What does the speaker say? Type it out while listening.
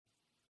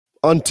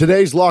On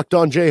today's Locked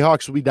On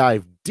Jayhawks, we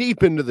dive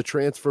deep into the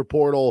transfer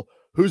portal.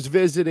 Who's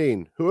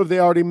visiting? Who have they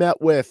already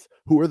met with?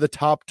 Who are the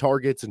top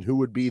targets and who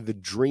would be the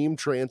dream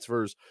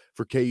transfers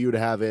for KU to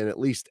have in, at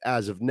least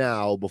as of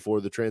now, before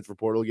the transfer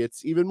portal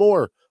gets even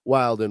more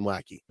wild and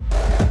wacky?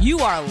 You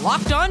are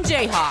Locked On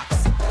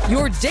Jayhawks,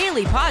 your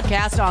daily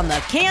podcast on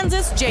the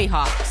Kansas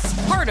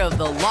Jayhawks, part of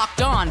the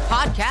Locked On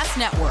Podcast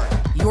Network,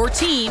 your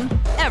team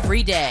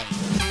every day.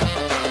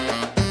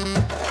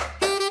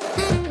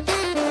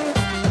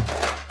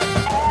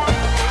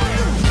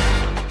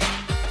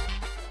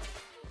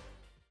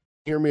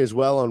 Hear me as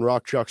well on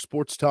Rock Chalk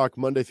Sports Talk,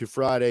 Monday through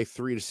Friday,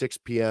 3 to 6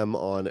 p.m.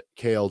 on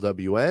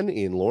KLWN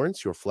in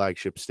Lawrence, your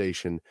flagship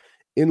station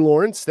in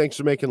Lawrence. Thanks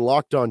for making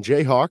Locked On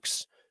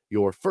Jayhawks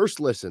your first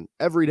listen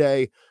every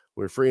day.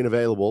 We're free and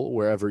available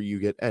wherever you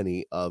get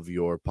any of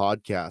your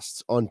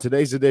podcasts. On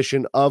today's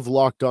edition of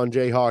Locked On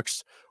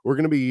Jayhawks, we're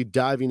going to be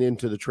diving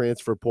into the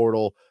transfer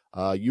portal.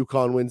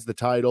 UConn wins the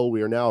title.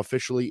 We are now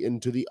officially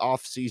into the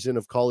off-season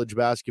of college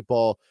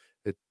basketball.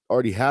 It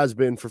already has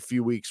been for a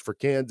few weeks for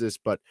Kansas,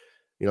 but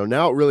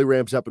now it really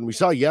ramps up. And we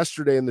saw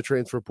yesterday in the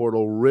transfer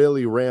portal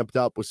really ramped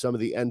up with some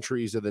of the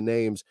entries of the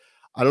names.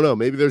 I don't know.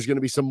 Maybe there's going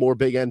to be some more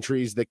big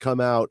entries that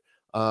come out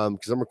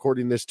because I'm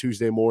recording this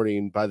Tuesday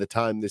morning by the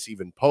time this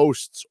even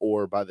posts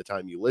or by the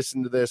time you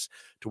listen to this,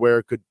 to where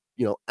it could,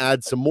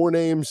 add some more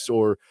names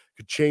or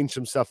could change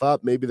some stuff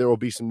up. Maybe there will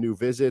be some new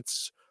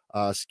visits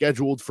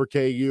scheduled for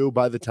KU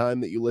by the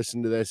time that you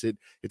listen to this.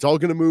 It's all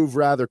going to move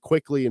rather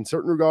quickly in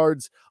certain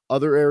regards.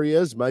 Other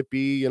areas might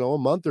be, a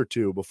month or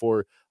two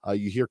before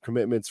you hear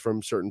commitments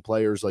from certain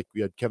players. Like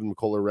we had Kevin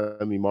McCullough,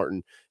 Remy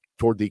Martin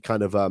toward the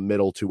kind of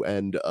middle to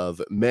end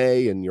of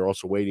May. And you're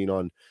also waiting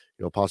on,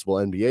 possible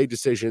NBA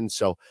decisions.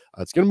 So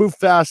it's going to move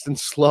fast and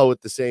slow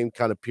at the same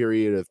kind of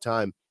period of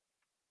time.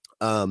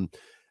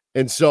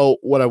 And so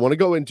what I want to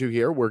go into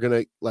here, we're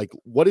going to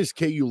what is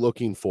KU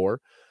looking for?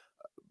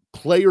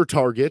 Player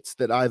targets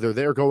that either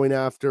they're going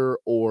after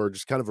or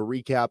just kind of a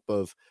recap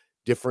of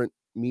different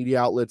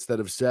media outlets that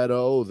have said,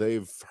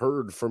 they've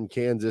heard from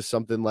Kansas,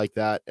 something like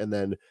that. And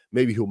then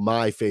maybe who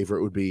my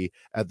favorite would be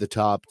at the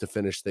top to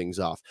finish things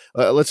off.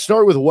 Let's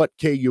start with what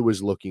KU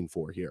is looking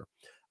for here.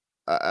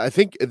 I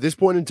think at this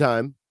point in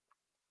time,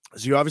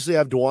 so you obviously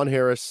have DeJuan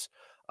Harris,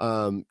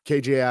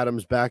 KJ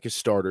Adams back as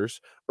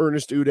starters.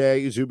 Ernest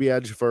Uday, Zuby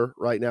Ejiofor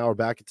right now are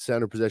back at the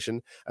center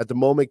position. At the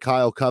moment,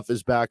 Kyle Cuff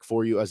is back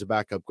for you as a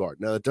backup guard.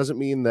 Now, that doesn't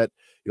mean that,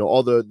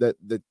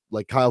 that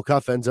Kyle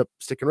Cuff ends up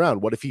sticking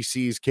around. What if he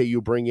sees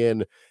KU bring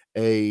in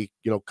a,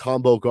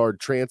 combo guard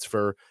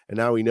transfer, and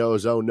now he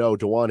knows,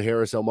 DeJuan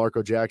Harris,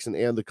 Elmarco Jackson,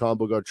 and the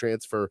combo guard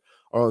transfer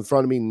are in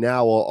front of me.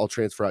 Now I'll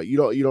transfer out. You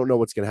don't know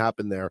what's going to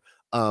happen there.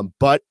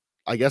 But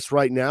I guess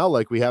right now,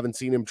 we haven't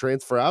seen him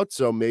transfer out,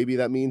 so maybe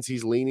that means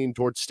he's leaning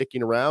towards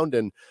sticking around.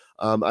 And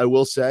I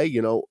will say,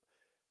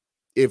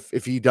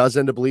 if he does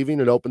end up leaving,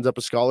 it opens up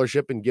a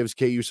scholarship and gives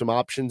KU some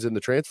options in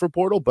the transfer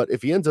portal. But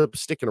if he ends up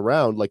sticking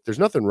around, there's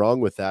nothing wrong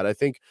with that. I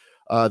think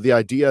the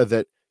idea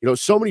that,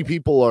 so many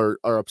people are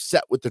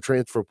upset with the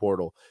transfer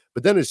portal,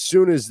 but then as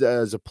soon as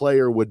a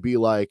player would be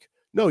like,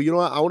 no, you know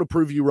what? I want to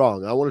prove you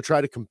wrong. I want to try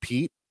to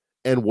compete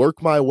and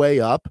work my way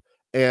up.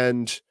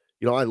 And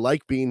I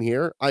like being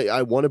here.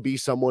 I want to be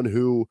someone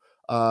who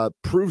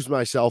proves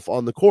myself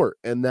on the court,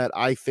 and that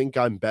I think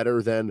I'm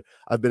better than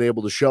I've been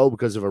able to show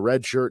because of a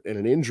red shirt and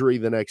an injury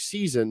the next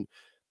season,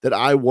 that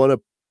I want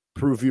to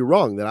prove you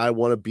wrong, that I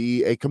want to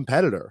be a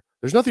competitor.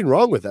 There's nothing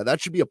wrong with that.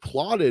 That should be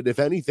applauded, if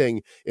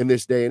anything, in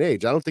this day and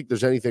age. I don't think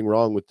there's anything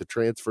wrong with the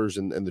transfers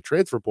and the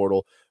transfer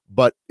portal,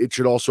 but it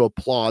should also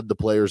applaud the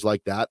players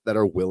like that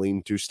are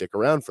willing to stick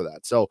around for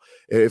that. So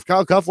if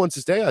Kyle Cuff wants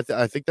to stay,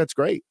 I think that's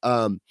great.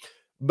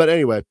 But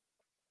anyway,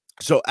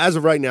 so as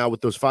of right now,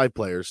 with those 5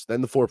 players,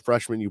 then the 4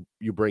 freshmen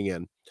you bring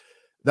in,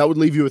 that would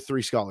leave you with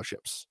 3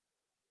 scholarships.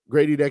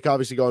 Grady Dick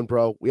obviously going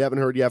pro. We haven't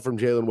heard yet from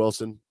Jalen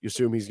Wilson. You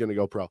assume he's going to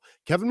go pro.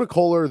 Kevin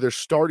McCullough, there's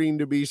starting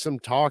to be some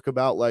talk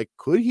about,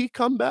 could he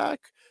come back?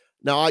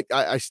 Now,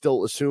 I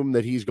still assume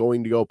that he's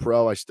going to go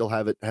pro. I still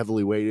have it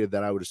heavily weighted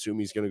that I would assume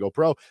he's going to go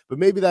pro. But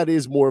maybe that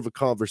is more of a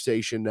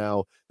conversation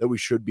now that we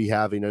should be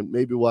having. And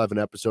maybe we'll have an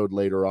episode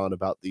later on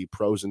about the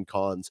pros and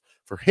cons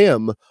for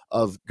him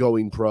of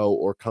going pro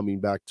or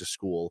coming back to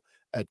school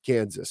at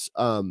Kansas.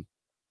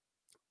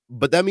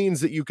 But that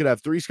means that you could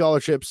have 3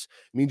 scholarships.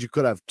 It means you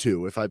could have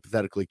 2 if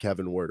hypothetically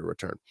Kevin were to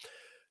return.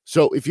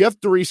 So if you have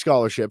 3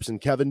 scholarships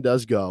and Kevin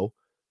does go,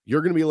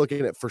 you're going to be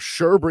looking at for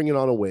sure bringing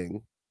on a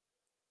wing,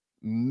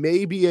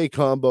 maybe a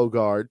combo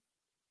guard,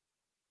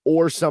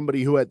 or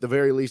somebody who at the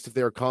very least, if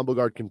they're a combo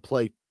guard, can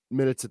play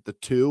minutes at the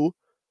 2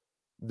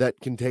 that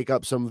can take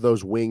up some of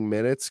those wing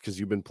minutes because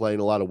you've been playing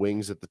a lot of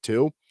wings at the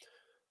 2,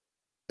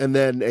 and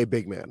then a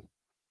big man.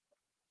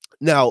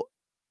 Now,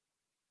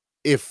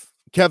 if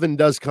Kevin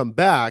does come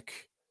back,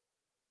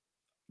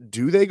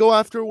 do they go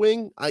after a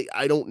wing?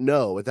 I don't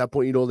know. At that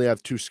point, you'd only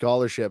have 2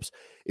 scholarships.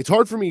 It's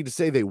hard for me to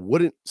say they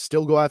wouldn't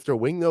still go after a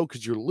wing, though,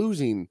 because you're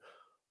losing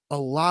a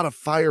lot of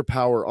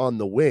firepower on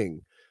the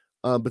wing.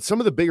 But some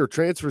of the bigger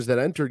transfers that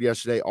entered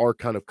yesterday are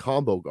kind of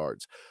combo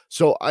guards.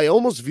 So I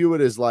almost view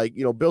it as like,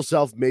 Bill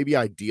Self, maybe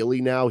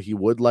ideally now he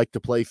would like to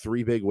play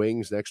three big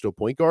wings next to a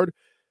point guard,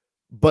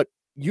 but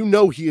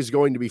he is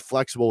going to be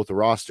flexible with the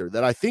roster.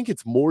 That I think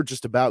it's more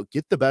just about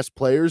get the best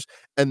players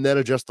and then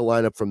adjust the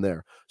lineup from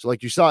there. So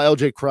like you saw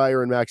LJ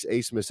Cryer and Max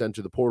Asmus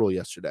enter the portal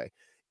yesterday.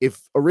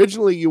 If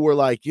originally you were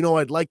like,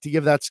 I'd like to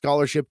give that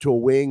scholarship to a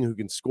wing who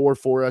can score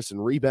for us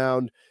and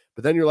rebound,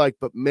 but then you're like,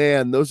 but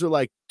man, those are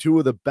like two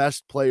of the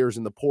best players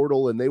in the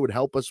portal and they would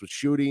help us with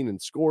shooting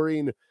and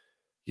scoring.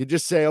 You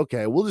just say,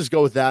 okay, we'll just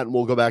go with that and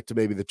we'll go back to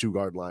maybe the two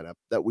guard lineup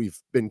that we've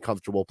been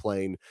comfortable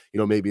playing,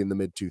 maybe in the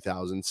mid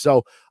 2000s.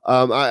 So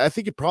I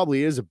think it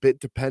probably is a bit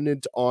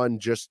dependent on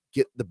just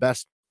get the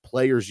best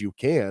players you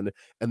can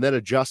and then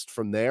adjust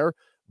from there.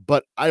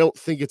 But I don't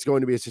think it's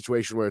going to be a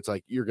situation where it's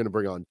like you're going to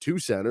bring on two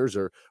centers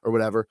or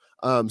whatever.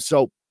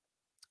 So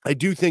I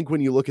do think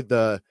when you look at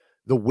the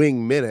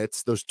wing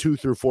minutes, those 2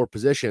 through 4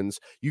 positions,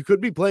 you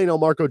could be playing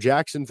Elmarco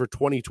Jackson for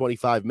 20,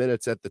 25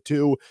 minutes at the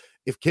 2.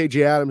 If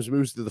KJ Adams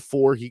moves to the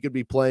 4, he could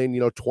be playing,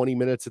 20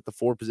 minutes at the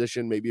 4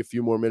 position, maybe a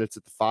few more minutes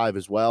at the 5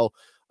 as well.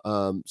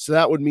 So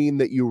that would mean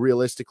that you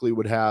realistically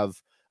would have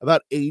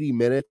about 80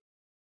 minutes.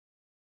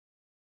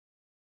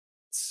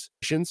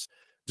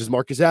 Does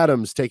Marcus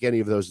Adams take any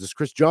of those? Does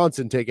Chris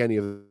Johnson take any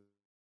of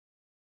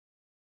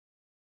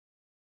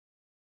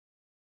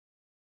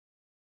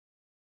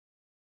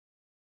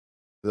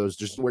those,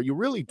 just where you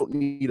really don't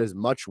need as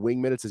much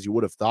wing minutes as you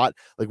would have thought?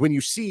 Like when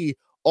you see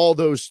all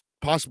those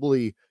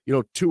possibly,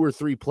 2 or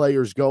 3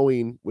 players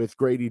going with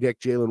Grady Dick,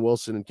 Jalen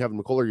Wilson, and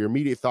Kevin McCullough, your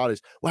immediate thought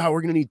is, wow,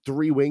 we're going to need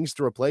 3 wings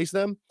to replace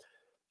them.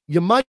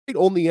 You might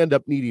only end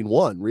up needing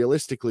 1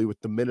 realistically with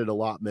the minute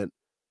allotment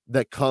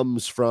that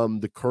comes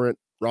from the current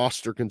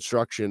roster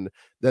construction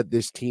that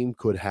this team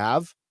could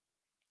have,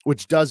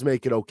 which does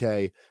make it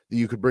okay that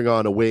you could bring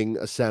on a wing,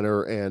 a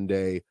center, and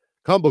a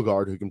combo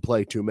guard who can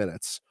play 2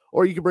 minutes,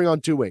 or you could bring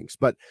on 2 wings.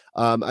 But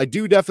I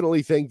do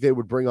definitely think they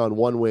would bring on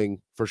 1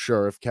 wing for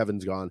sure if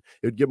Kevin's gone.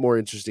 It would get more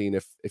interesting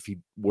if he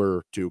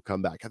were to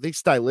come back. I think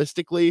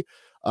stylistically,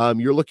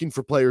 you're looking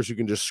for players who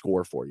can just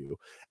score for you.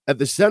 At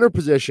the center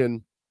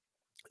position,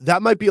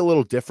 that might be a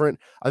little different.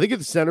 I think at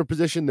the center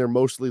position, they're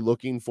mostly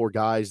looking for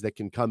guys that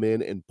can come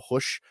in and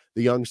push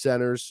the young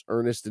centers,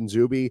 Ernest and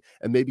Zuby,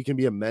 and maybe can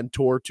be a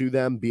mentor to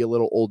them, be a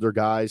little older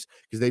guys,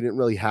 because they didn't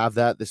really have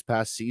that this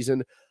past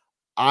season.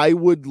 I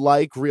would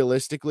like,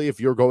 realistically, if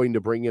you're going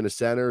to bring in a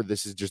center,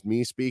 this is just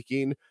me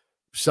speaking,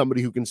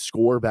 somebody who can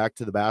score back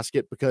to the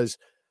basket, because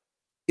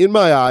in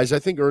my eyes, I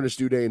think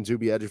Ernest Uday and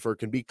Zuby Ejiofor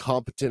can be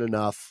competent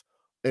enough,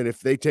 and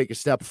if they take a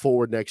step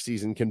forward next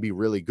season, can be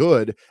really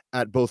good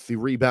at both the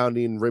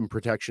rebounding, rim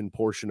protection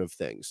portion of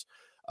things.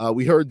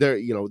 We heard there,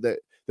 that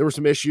there were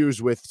some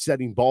issues with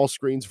setting ball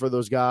screens for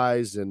those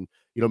guys, and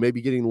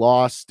maybe getting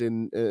lost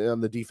in on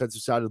the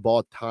defensive side of the ball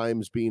at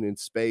times, being in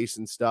space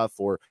and stuff,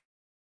 or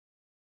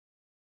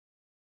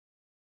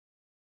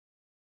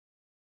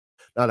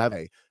not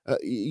having.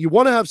 You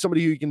want to have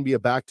somebody who can be a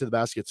back to the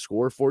basket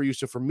scorer for you.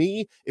 So for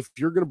me, if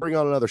you're going to bring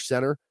on another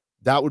center,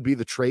 that would be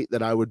the trait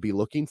that I would be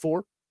looking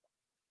for.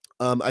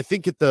 I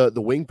think at the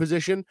wing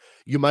position,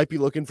 you might be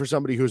looking for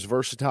somebody who's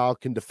versatile,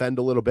 can defend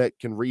a little bit,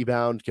 can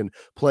rebound, can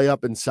play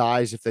up in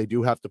size if they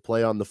do have to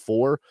play on the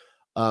 4.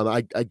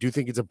 I do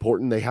think it's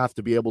important they have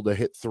to be able to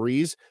hit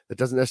threes. That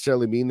doesn't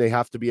necessarily mean they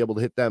have to be able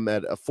to hit them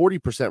at a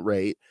 40%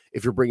 rate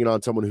if you're bringing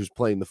on someone who's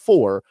playing the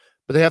 4,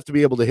 but they have to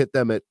be able to hit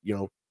them at,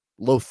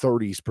 low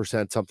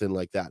 30s%, something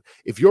like that.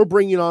 If you're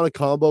bringing on a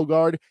combo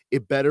guard,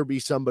 it better be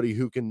somebody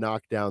who can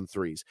knock down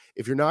threes.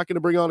 If you're not going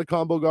to bring on a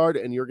combo guard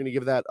and you're going to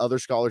give that other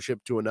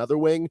scholarship to another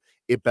wing,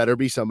 it better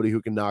be somebody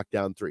who can knock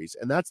down threes.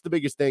 And that's the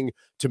biggest thing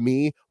to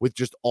me with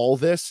just all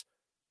this.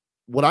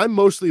 What I'm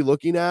mostly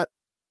looking at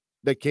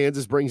that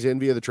Kansas brings in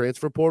via the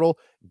transfer portal,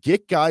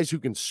 get guys who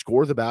can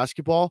score the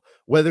basketball,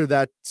 whether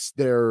that's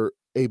they're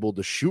able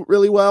to shoot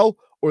really well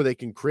or they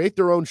can create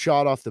their own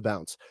shot off the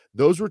bounce.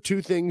 Those were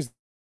 2 things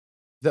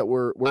that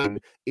were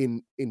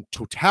in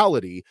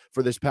totality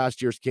for this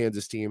past year's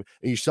Kansas team,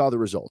 and you saw the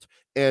result.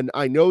 And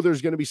I know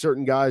there's going to be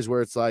certain guys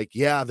where it's like,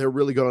 yeah, they're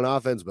really good on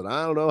offense, but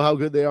I don't know how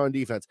good they are on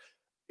defense.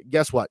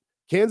 Guess what?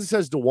 Kansas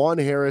has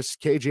DeJuan Harris,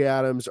 KJ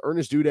Adams,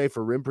 Ernest Uday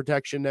for rim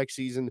protection next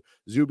season.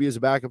 Zuby is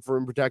a backup for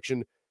rim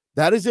protection.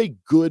 That is a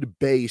good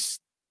base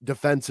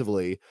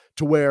defensively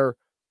to where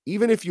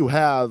even if you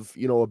have,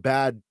 a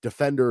bad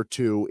defender or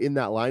 2 in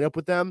that lineup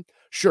with them,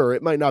 sure,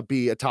 it might not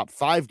be a top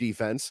 5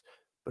 defense,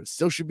 but it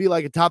still should be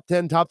like a top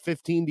 10, top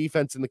 15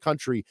 defense in the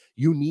country.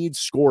 You need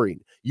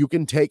scoring. You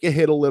can take a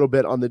hit a little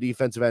bit on the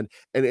defensive end.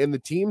 And the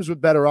teams with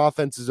better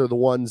offenses are the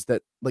ones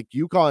that, like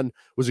UConn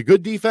was a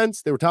good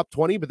defense. They were top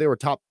 20, but they were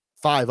top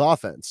 5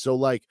 offense. So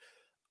like,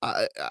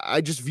 I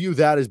just view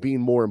that as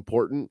being more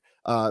important.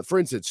 For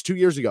instance, 2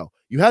 years ago,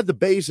 you had the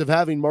base of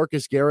having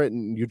Marcus Garrett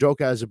and Udoka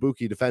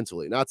Azubuike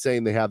defensively. Not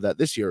saying they have that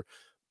this year,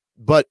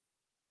 but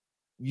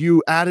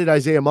You added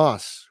Isaiah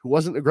Moss, who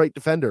wasn't a great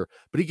defender,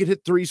 but he could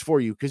hit threes for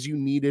you because you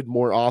needed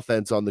more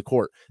offense on the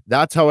court.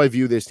 That's how I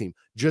view this team.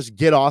 Just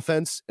get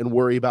offense and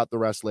worry about the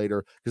rest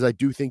later, because I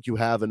do think you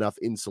have enough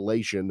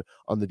insulation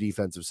on the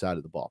defensive side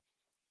of the ball.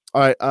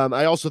 All right.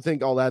 I also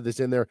think I'll add this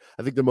in there.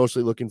 I think they're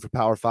mostly looking for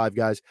Power 5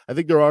 guys. I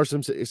think there are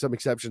some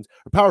exceptions.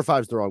 Or Power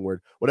 5 is the wrong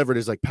word. Whatever it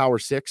is, like Power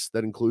 6,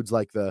 that includes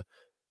like I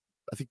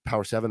think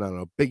Power 7, I don't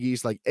know, Big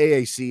East, like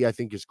AAC, I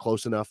think is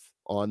close enough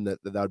on that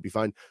would be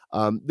fine.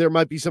 There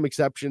might be some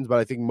exceptions, but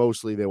I think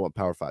mostly they want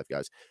Power 5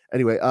 guys.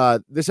 Anyway,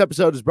 this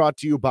episode is brought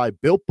to you by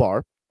Built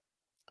Bar.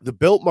 The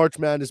Built March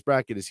Madness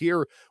bracket is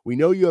here. We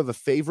know you have a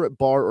favorite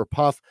bar or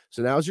puff,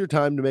 so now's your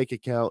time to make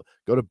it count.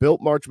 Go to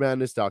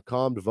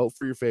BuiltMarchMadness.com to vote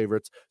for your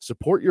favorites,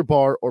 support your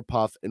bar or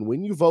puff, and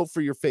when you vote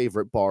for your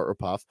favorite bar or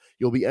puff,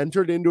 you'll be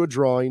entered into a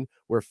drawing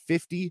where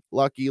 50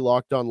 lucky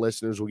Locked On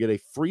listeners will get a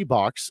free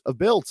box of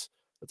Built.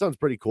 That sounds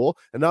pretty cool.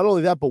 And not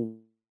only that, but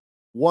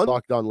one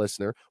Locked On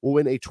listener will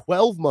win a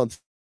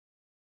 12-month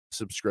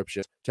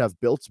subscription to have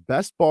Built's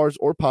best bars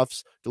or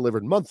puffs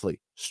delivered monthly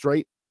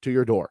straight to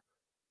your door.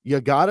 You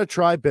gotta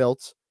try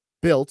Built,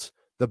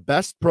 the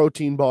best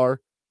protein bar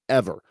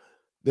ever.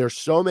 They're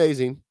so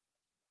amazing.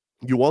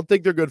 You won't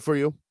think they're good for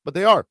you, but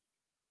they are.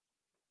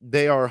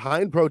 They are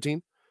high in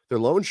protein. They're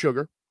low in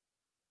sugar,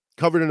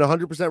 covered in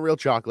 100% real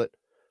chocolate.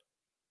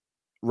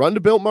 Run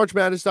to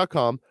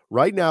BuiltMarchMadness.com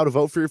right now to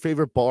vote for your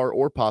favorite bar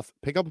or puff.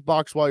 Pick up a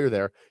box while you're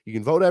there. You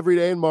can vote every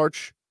day in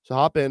March, so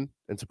hop in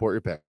and support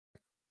your pick.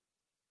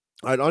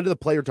 All right, on to the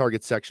player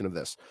target section of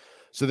this.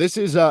 So this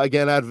is,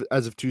 again,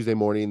 as of Tuesday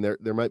morning.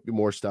 There might be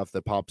more stuff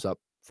that pops up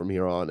from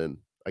here on, and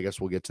I guess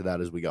we'll get to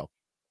that as we go.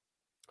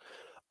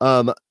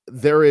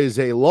 There is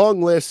a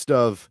long list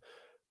of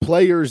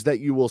players that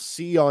you will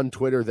see on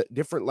Twitter that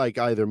different, like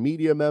either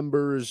media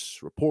members,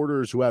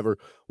 reporters, whoever,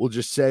 will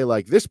just say,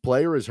 like, this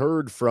player is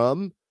heard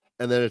from,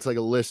 and then it's like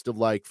a list of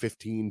like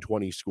 15,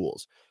 20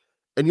 schools.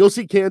 And you'll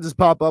see Kansas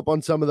pop up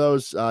on some of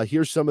those.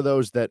 Here's some of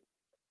those that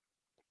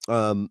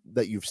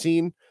you've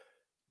seen.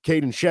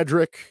 Caden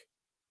Shedrick,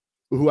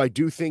 who I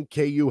do think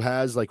KU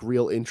has like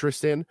real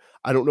interest in.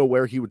 I don't know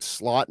where he would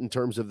slot in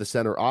terms of the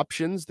center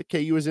options that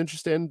KU is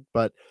interested in,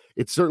 but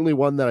it's certainly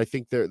one that I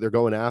think they're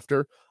going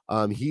after.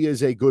 He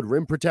is a good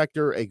rim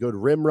protector, a good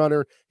rim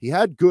runner. He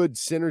had good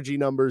synergy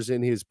numbers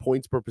in his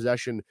points per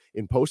possession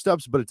in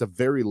post-ups, but it's a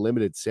very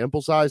limited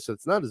sample size, so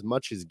it's not as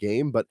much his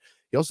game, but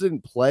he also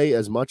didn't play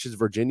as much as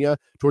Virginia.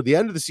 Toward the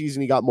end of the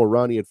season, he got more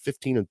run. He had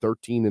 15 and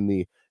 13 in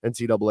the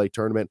NCAA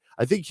tournament.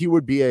 I think he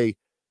would be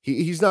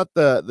he's not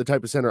the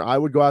type of center I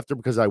would go after,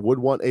 because I would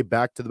want a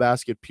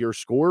back-to-the-basket pure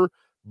scorer,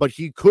 but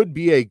he could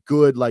be a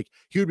good, like,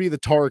 he would be the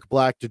Tariq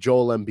Black to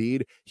Joel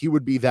Embiid. He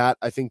would be that,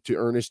 I think, to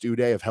Ernest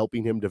Uday, of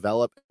helping him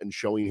develop and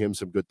showing him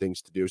some good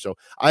things to do. So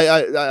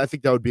I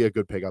think that would be a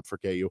good pickup for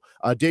KU.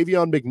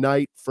 Davion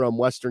McKnight from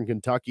Western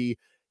Kentucky.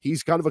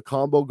 He's kind of a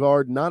combo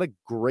guard, not a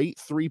great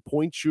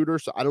three-point shooter,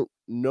 so I don't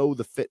know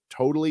the fit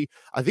totally.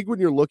 I think when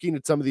you're looking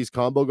at some of these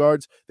combo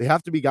guards, they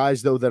have to be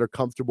guys, though, that are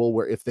comfortable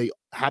where if they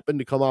happen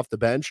to come off the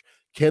bench,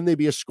 can they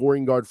be a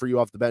scoring guard for you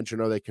off the bench,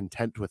 and are they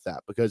content with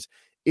that? Because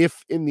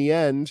if in the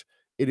end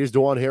it is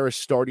DeJuan Harris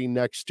starting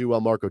next to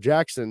Marco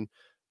Jackson,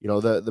 you know,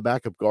 the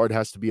backup guard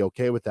has to be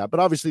okay with that. But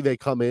obviously they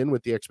come in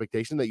with the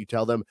expectation that you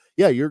tell them,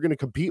 yeah, you're going to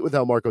compete with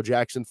Marco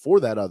Jackson for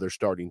that other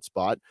starting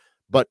spot.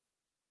 But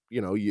you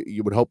know,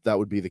 you would hope that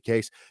would be the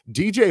case.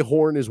 DJ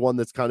Horn is one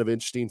that's kind of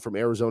interesting from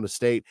Arizona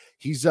State.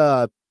 He's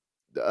a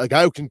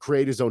guy who can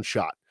create his own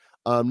shot.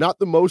 Not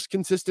the most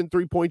consistent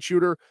three-point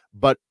shooter,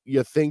 but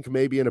you think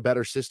maybe in a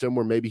better system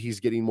where maybe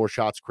he's getting more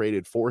shots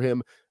created for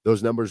him,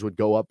 those numbers would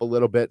go up a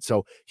little bit.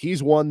 So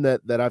he's one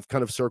that I've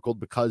kind of circled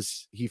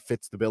because he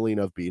fits the billing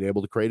of being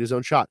able to create his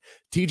own shot.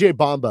 TJ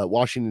Bamba,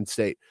 Washington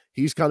State.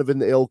 He's kind of in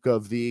the ilk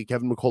of the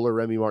Kevin McCullough,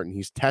 Remy Martin.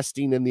 He's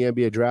testing in the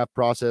NBA draft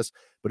process,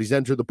 but he's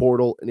entered the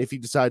portal. And if he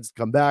decides to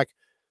come back,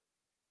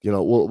 you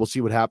know, we'll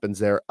see what happens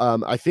there.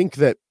 I think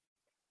that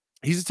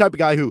he's the type of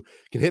guy who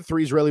can hit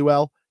threes really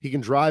well. He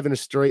can drive in a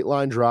straight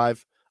line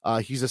drive.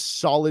 He's a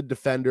solid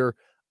defender.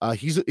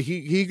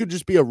 He could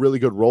just be a really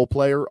good role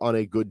player on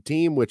a good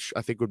team, which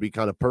I think would be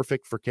kind of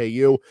perfect for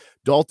KU.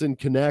 Dalton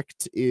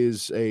Connect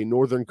is a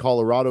Northern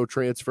Colorado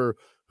transfer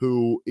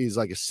who is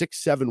like a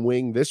 6'7"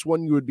 wing. This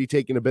one you would be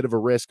taking a bit of a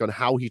risk on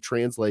how he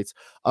translates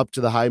up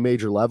to the high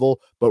major level,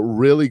 but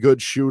really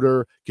good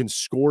shooter, can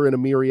score in a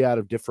myriad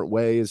of different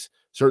ways.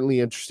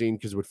 Certainly interesting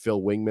because it would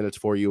fill wing minutes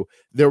for you.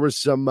 There was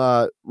some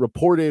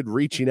reported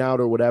reaching out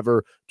or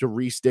whatever to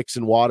Reese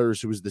Dixon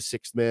Waters, who was the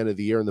sixth man of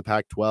the year in the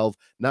Pac-12.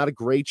 Not a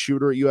great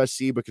shooter at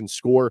USC, but can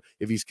score.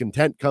 If he's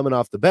content coming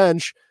off the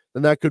bench,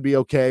 then that could be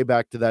okay.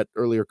 Back to that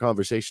earlier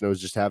conversation I was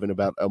just having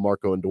about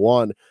Marco and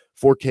DeJuan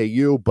for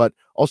KU. But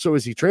also,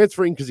 is he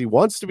transferring because he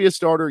wants to be a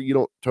starter? You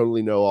don't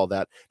totally know all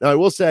that. Now, I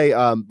will say,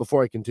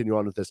 before I continue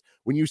on with this,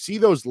 when you see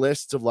those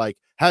lists of like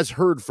has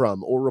heard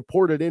from or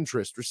reported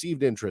interest,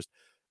 received interest,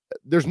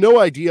 there's no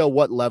idea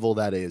what level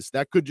that is.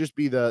 That could just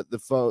be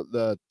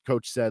the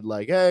coach said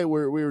like, hey,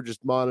 we were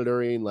just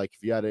monitoring, like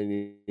if you had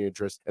any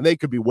interest, and they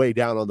could be way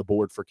down on the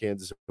board for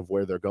Kansas of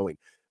where they're going.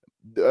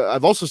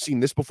 I've also seen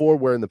this before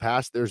where in the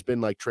past there's been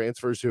like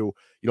transfers who,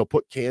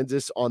 put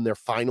Kansas on their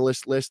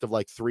finalist list of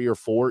like 3 or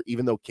 4,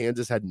 even though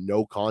Kansas had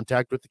no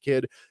contact with the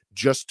kid,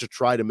 just to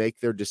try to make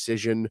their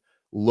decision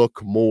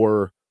look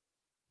more,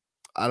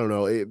 I don't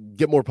know,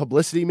 get more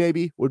publicity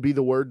maybe would be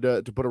the word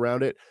to put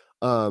around it.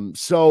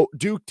 So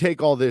do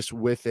take all this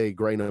with a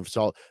grain of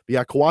salt. But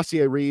yeah,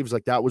 Kawasi Reeves,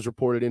 like that was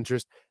reported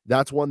interest.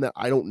 That's one that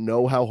I don't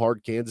know how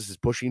hard Kansas is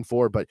pushing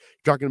for, but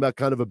you're talking about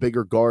kind of a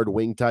bigger guard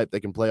wing type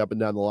that can play up and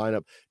down the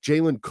lineup.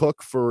 Jalen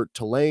Cook for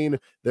Tulane,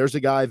 there's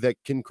a guy that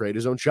can create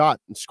his own shot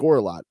and score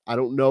a lot. I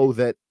don't know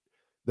that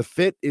the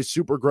fit is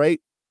super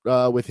great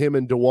with him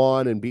and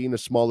DeJuan and being a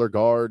smaller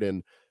guard,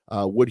 and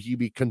would he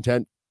be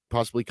content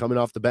possibly coming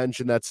off the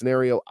bench in that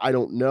scenario? I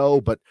don't know,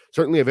 but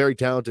certainly a very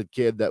talented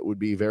kid that would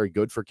be very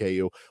good for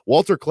KU.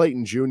 Walter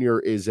Clayton Jr.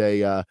 is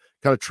a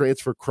kind of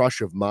transfer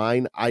crush of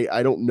mine.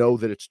 I don't know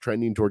that it's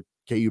trending toward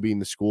KU being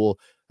the school.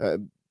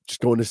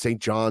 Just going to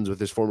St. John's with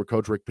his former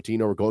coach, Rick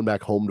Pitino, or going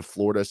back home to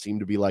Florida seem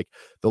to be like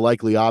the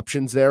likely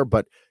options there,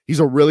 but he's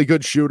a really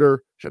good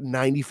shooter,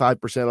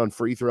 95% on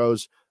free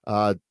throws.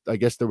 I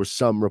guess there was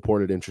some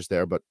reported interest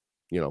there, but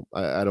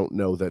I don't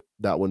know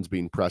that one's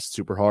being pressed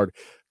super hard.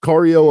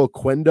 Cario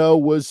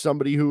Oquendo was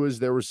somebody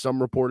there was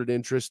some reported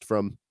interest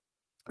from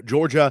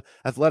Georgia.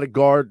 Athletic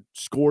guard,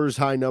 scores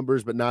high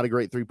numbers, but not a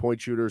great 3-point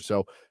shooter.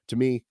 So to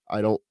me,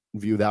 I don't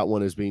view that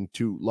one as being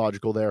too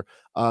logical there.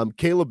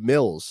 Caleb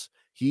Mills,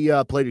 he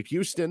played at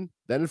Houston,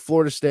 then at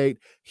Florida State.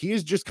 He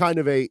is just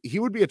he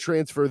would be a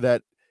transfer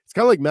that it's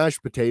kind of like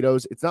mashed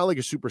potatoes. It's not like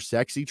a super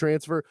sexy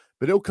transfer,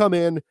 but he'll come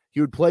in.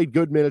 He would play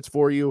good minutes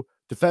for you,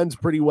 defends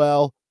pretty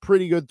well,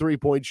 pretty good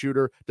 3-point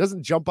shooter,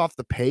 doesn't jump off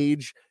the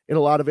page in a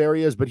lot of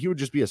areas, but he would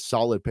just be a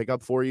solid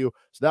pickup for you.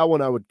 So that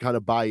one I would kind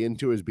of buy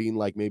into as being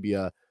like maybe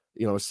a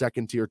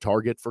second tier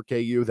target for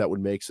KU. That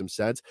would make some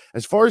sense.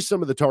 As far as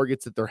some of the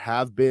targets that there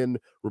have been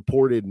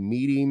reported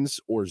meetings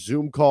or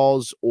Zoom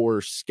calls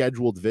or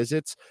scheduled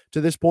visits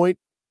to this point,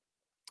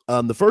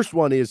 the first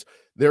one is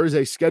there is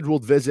a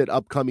scheduled visit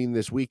upcoming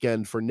this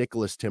weekend for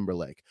Nicolas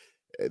Timberlake.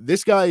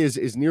 This guy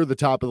is near the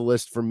top of the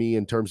list for me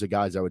in terms of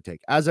guys I would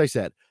take. As I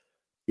said,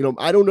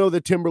 I don't know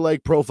that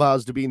Timberlake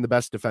profiles to being the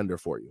best defender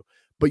for you,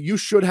 but you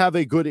should have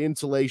a good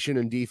insulation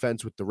and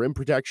defense with the rim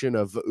protection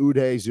of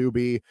Uday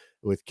Zuby,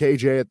 with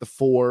KJ at the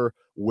 4,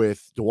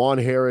 with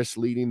DeJuan Harris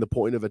leading the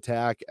point of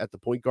attack at the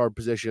point guard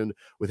position,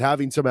 with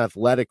having some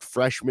athletic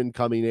freshmen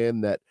coming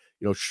in that,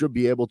 should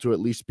be able to at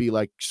least be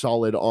like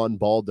solid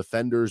on-ball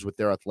defenders with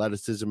their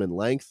athleticism and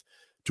length,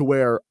 to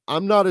where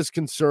I'm not as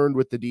concerned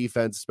with the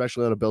defense,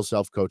 especially on a Bill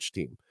Self-coached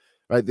team.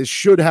 Right, this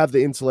should have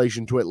the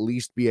insulation to at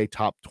least be a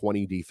top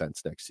 20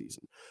 defense next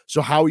season.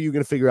 So how are you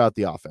going to figure out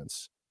the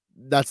offense?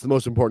 That's the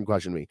most important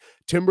question to me.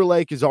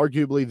 Timberlake is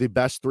arguably the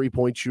best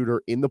 3-point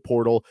shooter in the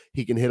portal.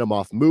 He can hit him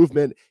off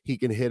movement. He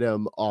can hit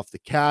him off the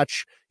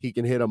catch. He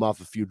can hit him off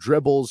a few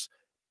dribbles.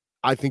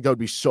 I think that would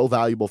be so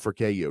valuable for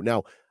KU.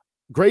 Now,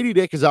 Grady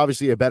Dick is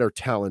obviously a better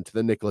talent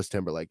than Nicolas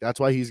Timberlake. That's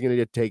why he's going to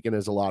get taken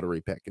as a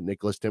lottery pick, and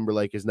Nicolas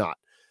Timberlake is not.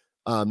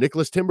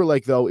 Nicolas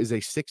Timberlake, though, is a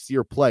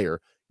 6th-year player.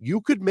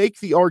 You could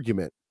make the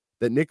argument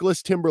that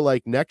Nicolas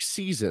Timberlake next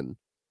season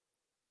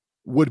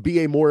would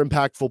be a more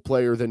impactful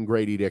player than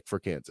Grady Dick for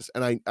Kansas.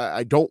 And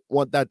I don't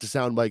want that to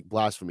sound like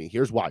blasphemy.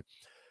 Here's why.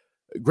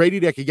 Grady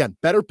Dick, again,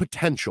 better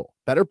potential.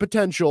 And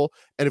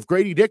if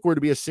Grady Dick were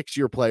to be a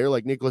 6-year player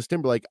like Nicolas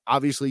Timberlake,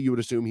 obviously you would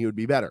assume he would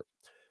be better.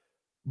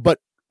 But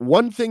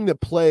one thing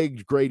that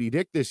plagued Grady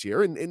Dick this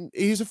year, and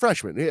he's a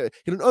freshman. He had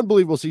an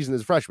unbelievable season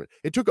as a freshman.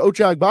 It took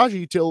Ochai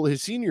Agbaji till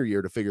his senior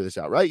year to figure this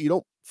out, right? You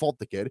don't fault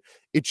the kid.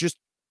 It's just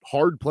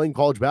hard playing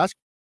college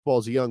basketball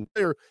as a young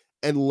player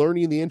and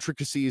learning the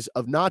intricacies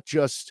of not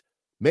just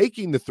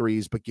making the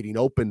threes, but getting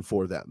open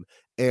for them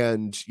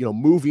and,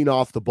 moving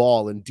off the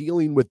ball and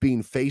dealing with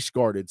being face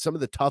guarded, some of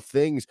the tough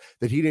things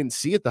that he didn't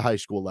see at the high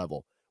school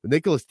level. With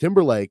Nicolas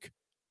Timberlake,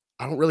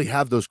 I don't really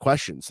have those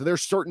questions. So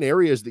there's certain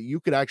areas that you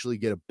could actually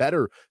get a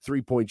better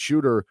 3-point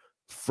shooter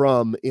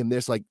from in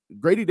this. Like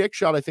Grady Dick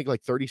shot, I think,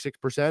 like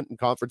 36% in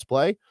conference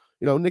play.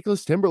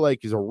 Nicolas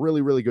Timberlake is a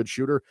really, really good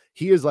shooter.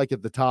 He is like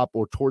at the top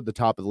or toward the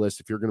top of the list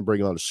if you're going to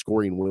bring on a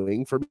scoring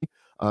wing for me.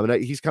 And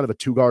he's kind of a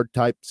 2-guard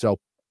type. So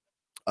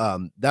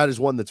that is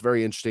one that's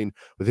very interesting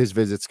with his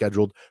visit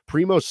scheduled.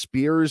 Primo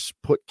Spears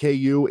put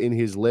KU in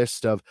his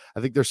list of,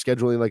 I think they're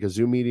scheduling like a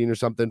Zoom meeting or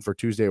something for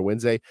Tuesday or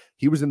Wednesday.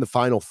 He was in the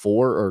Final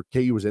Four, or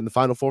KU was in the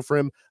Final Four for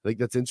him. I think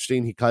that's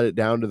interesting. He cut it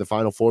down to the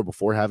Final Four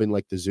before having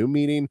like the Zoom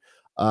meeting.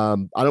 I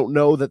don't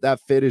know that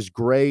fit is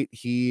great.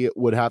 He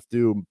would have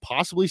to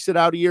possibly sit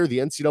out a year. The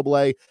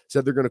NCAA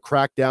said they're going to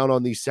crack down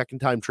on these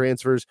second-time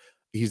transfers.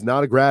 He's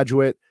not a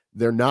graduate.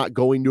 They're not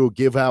going to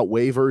give out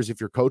waivers if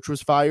your coach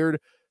was fired.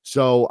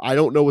 So I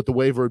don't know what the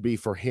waiver would be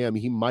for him.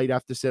 He might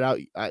have to sit out.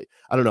 I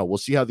don't know. We'll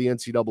see how the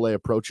NCAA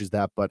approaches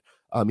that. But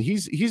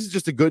he's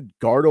just a good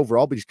guard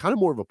overall, but he's kind of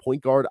more of a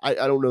point guard. I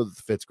don't know that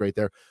the fit's great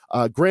there.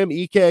 Graham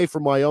Ike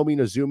from Wyoming,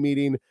 a Zoom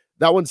meeting.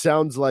 that one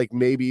sounds like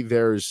maybe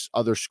there's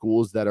other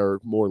schools that are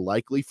more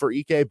likely for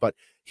Ike, but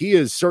he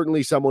is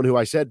certainly someone who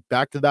I said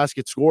back to the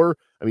basket scorer.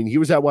 I mean, he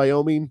was at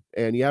Wyoming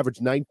and he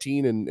averaged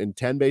 19 and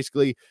 10,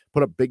 basically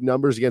put up big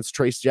numbers against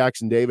Trace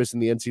Jackson Davis in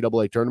the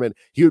NCAA tournament.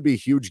 He would be a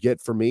huge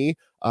get for me.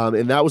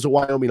 And that was a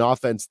Wyoming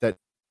offense that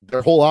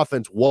their whole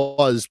offense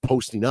was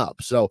posting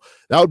up. So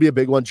that would be a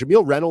big one.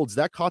 Jameel Reynolds,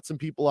 that caught some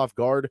people off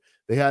guard.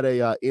 They had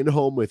a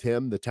in-home with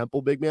him, the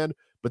Temple big man.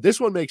 But this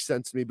one makes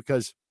sense to me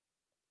because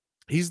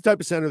he's the type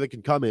of center that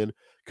can come in,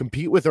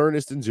 compete with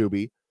Ernest and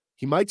Zuby.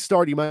 He might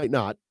start, he might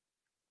not.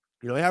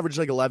 He averaged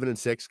like 11 and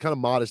 6, kind of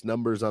modest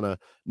numbers on a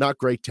not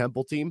great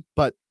Temple team.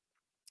 But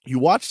you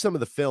watch some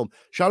of the film,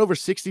 shot over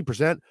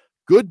 60%,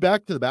 good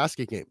back to the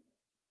basket game.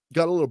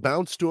 Got a little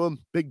bounce to him,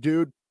 big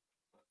dude.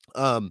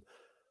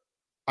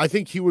 I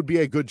think he would be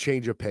a good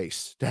change of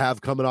pace to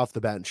have coming off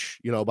the bench,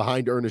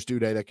 behind Ernest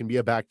Udeh, that can be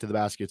a back to the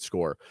basket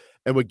scorer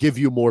and would give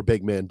you more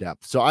big man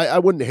depth. So I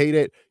wouldn't hate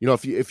it.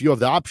 If you have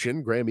the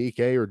option, Graham Ike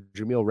or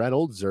Jameel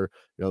Reynolds or,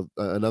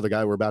 another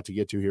guy we're about to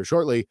get to here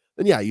shortly,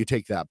 then yeah, you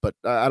take that. But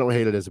I don't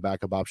hate it as a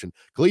backup option.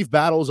 Khalif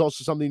Battle is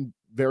also something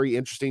very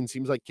interesting.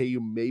 Seems like KU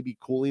may be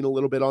cooling a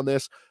little bit on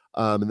this.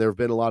 And there have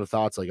been a lot of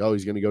thoughts like, oh,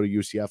 he's going to go to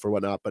UCF or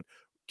whatnot, but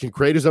can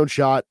create his own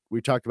shot.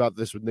 We talked about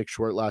this with Nick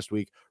Schwartz last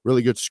week.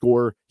 Really good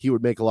scorer. He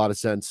would make a lot of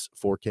sense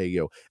for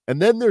KU. And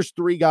then there's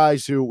three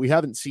guys who we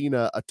haven't seen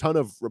a ton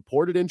of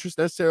reported interest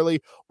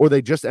necessarily, or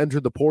they just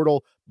entered the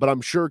portal, but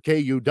I'm sure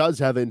KU does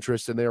have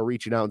interest and they are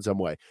reaching out in some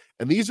way.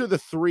 And these are the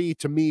three,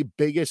 to me,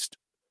 biggest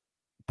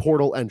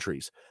portal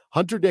entries.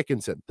 Hunter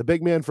Dickinson, the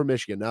big man from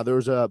Michigan. Now,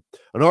 there's an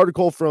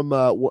article from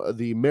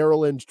the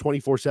Maryland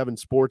 24/7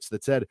 Sports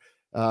that said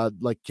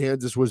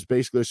Kansas was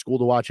basically a school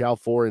to watch out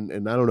for.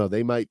 And I don't know,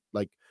 they might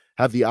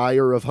have the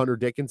ire of Hunter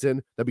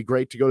Dickinson. That'd be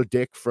great to go to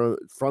Dick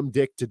from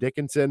Dick to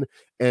Dickinson.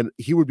 And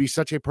he would be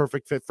such a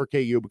perfect fit for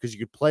KU because you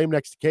could play him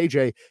next to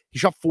KJ. He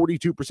shot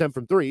 42%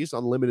 from threes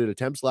on limited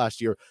attempts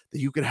last year, that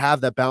you could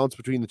have that balance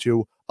between the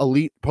two.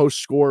 Elite post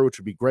scorer, which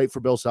would be great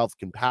for Bill Self,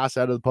 can pass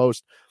out of the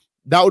post.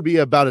 That would be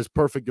about as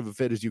perfect of a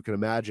fit as you can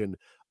imagine.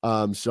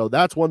 So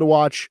that's one to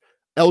watch.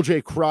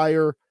 LJ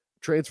Cryer,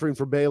 transferring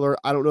from Baylor.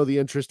 I don't know the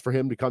interest for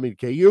him to come into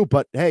KU,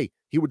 but hey,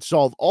 he would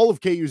solve all of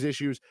KU's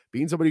issues,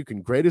 being somebody who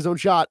can grade his own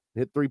shot,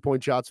 hit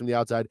 3-point shots from the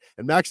outside.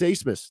 And Max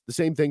Asmus, the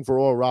same thing for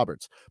Oral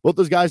Roberts. Both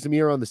those guys to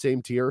me are on the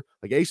same tier.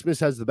 Asmus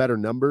has the better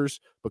numbers,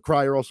 but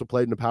Cryer also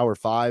played in the Power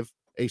 5.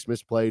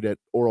 Asmus played at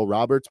Oral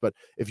Roberts. But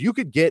if you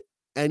could get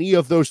any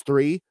of those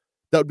three,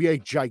 that would be a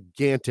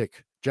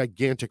gigantic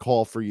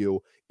haul for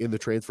you in the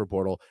transfer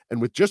portal. And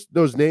with just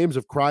those names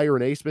of Cryer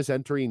and Asmus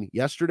entering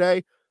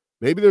yesterday,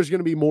 maybe there's going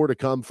to be more to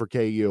come for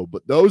KU,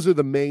 but those are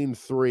the main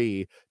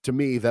three to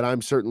me that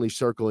I'm certainly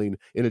circling,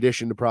 in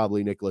addition to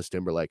probably Nicolas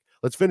Timberlake.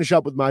 Let's finish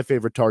up with my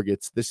favorite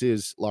targets. This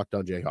is Locked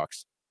On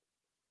Jayhawks.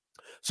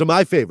 So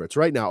my favorites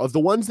right now, of the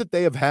ones that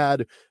they have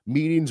had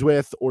meetings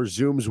with or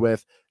Zooms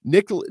with,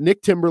 Nick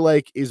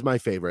Timberlake is my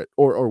favorite,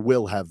 or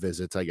will have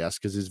visits, I guess,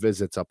 because his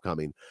visit's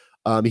upcoming.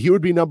 He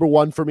would be number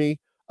one for me.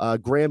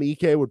 Graham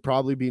Ike would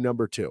probably be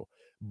number two.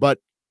 But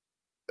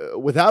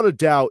without a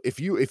doubt, if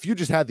you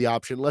just had the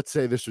option, let's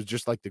say this was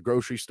just like the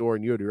grocery store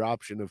and you had your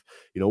option of,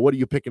 what are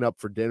you picking up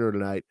for dinner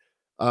tonight?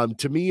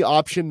 To me,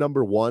 option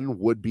number one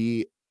would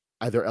be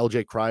either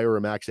LJ Cryer or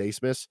Max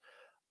Asmus.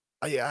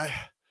 I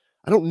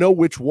don't know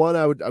which one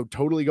I would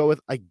totally go with.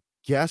 I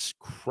guess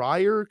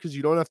Cryer, because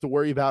you don't have to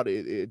worry about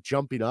it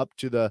jumping up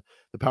to the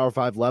Power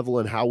 5 level,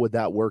 and how would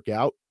that work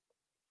out?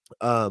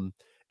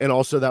 And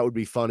also that would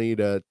be funny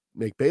to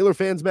make Baylor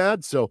fans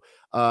mad. So,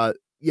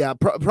 yeah,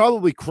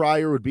 probably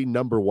Cryer would be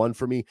number one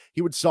for me.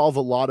 He would solve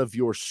a lot of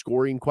your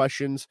scoring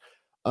questions.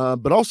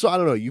 But also, I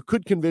don't know, you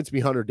could convince me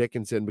Hunter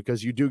Dickinson,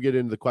 because you do get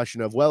into the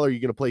question of, well, are you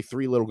going to play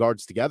three little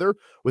guards together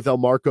with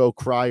Elmarko,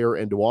 Cryer,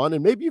 and Dewan?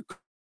 And maybe you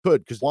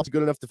could, because Dewan's a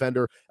good enough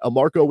defender.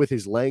 Elmarko, with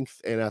his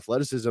length and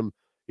athleticism,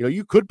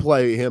 you could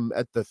play him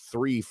at the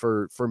three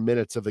for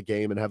minutes of the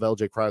game and have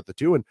LJ Cryer at the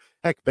two. And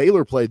heck,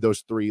 Baylor played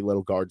those three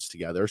little guards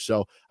together.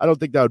 So I don't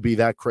think that would be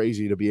that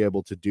crazy to be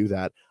able to do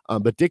that.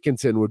 But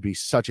Dickinson would be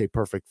such a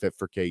perfect fit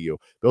for KU.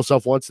 Bill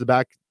Self wants the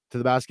back to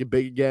the basket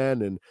big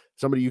again and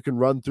somebody you can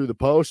run through the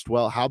post.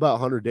 Well, how about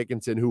Hunter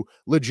Dickinson, who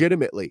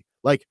legitimately,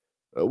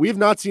 we have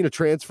not seen a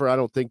transfer, I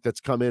don't think,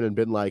 that's come in and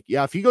been like,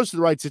 yeah, if he goes to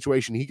the right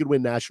situation, he could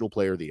win National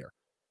Player of the Year.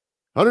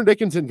 Hunter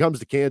Dickinson comes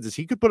to Kansas,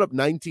 he could put up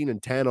 19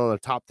 and 10 on a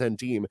top 10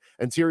 team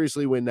and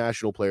seriously win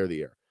National Player of the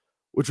Year,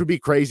 which would be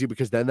crazy,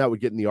 because then that would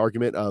get in the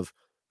argument of,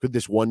 could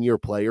this one-year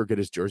player get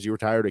his jersey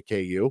retired at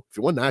KU? If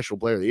he won National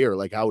Player of the Year,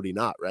 how would he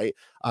not, right?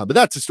 But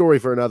that's a story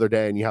for another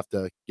day, and you have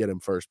to get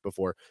him first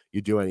before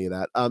you do any of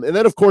that. And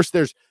then, of course,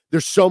 there's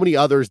so many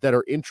others that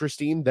are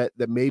interesting that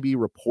maybe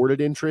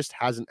reported interest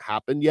hasn't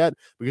happened yet,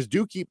 because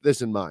do keep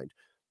this in mind.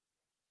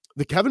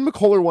 The Kevin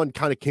McCullar one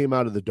kind of came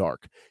out of the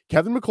dark.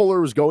 Kevin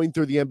McCullar was going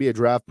through the NBA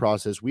draft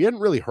process. We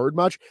hadn't really heard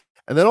much.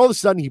 And then all of a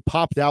sudden he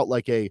popped out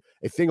like a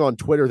thing on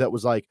Twitter that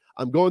was like,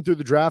 I'm going through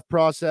the draft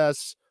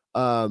process.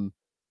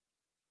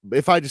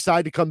 if I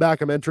decide to come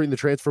back, I'm entering the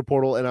transfer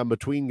portal and I'm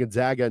between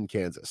Gonzaga and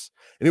Kansas.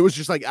 And it was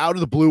just like out of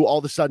the blue, all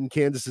of a sudden,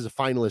 Kansas is a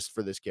finalist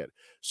for this kid.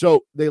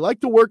 So they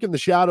like to work in the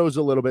shadows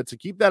a little bit. So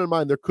keep that in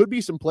mind. There could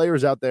be some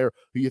players out there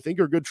who you think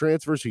are good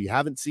transfers who you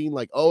haven't seen,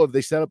 like, oh, have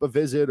they set up a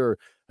visit or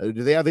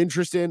do they have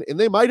interest in? And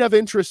they might have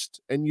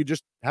interest and you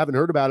just haven't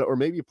heard about it. Or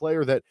maybe a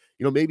player that,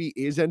 maybe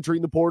is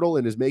entering the portal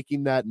and is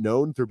making that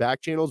known through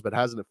back channels, but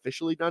hasn't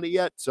officially done it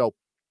yet. So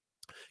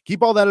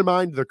keep all that in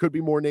mind. There could be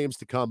more names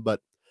to come,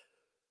 but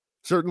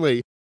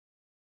certainly,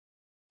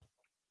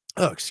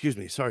 excuse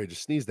me. Sorry, I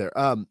just sneezed there.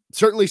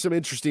 Certainly some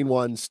interesting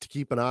ones to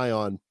keep an eye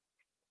on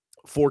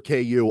for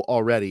KU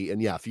already.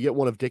 And yeah, if you get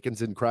one of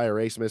Dickinson, Cryer,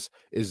 Asmus,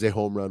 is a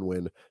home run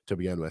win to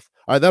begin with.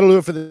 All right, that'll do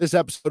it for this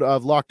episode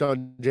of Locked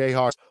On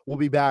Jayhawks. We'll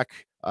be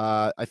back,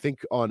 I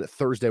think, on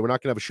Thursday. We're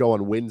not going to have a show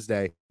on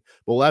Wednesday,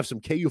 but we'll have some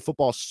KU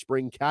football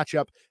spring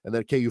catch-up and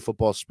then KU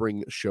football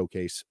spring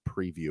showcase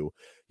preview.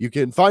 You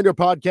can find our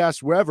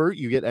podcast wherever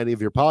you get any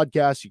of your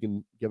podcasts. You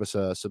can give us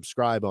a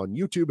subscribe on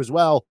YouTube as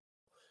well.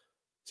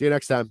 See you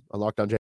next time on Locked On Jayhawks.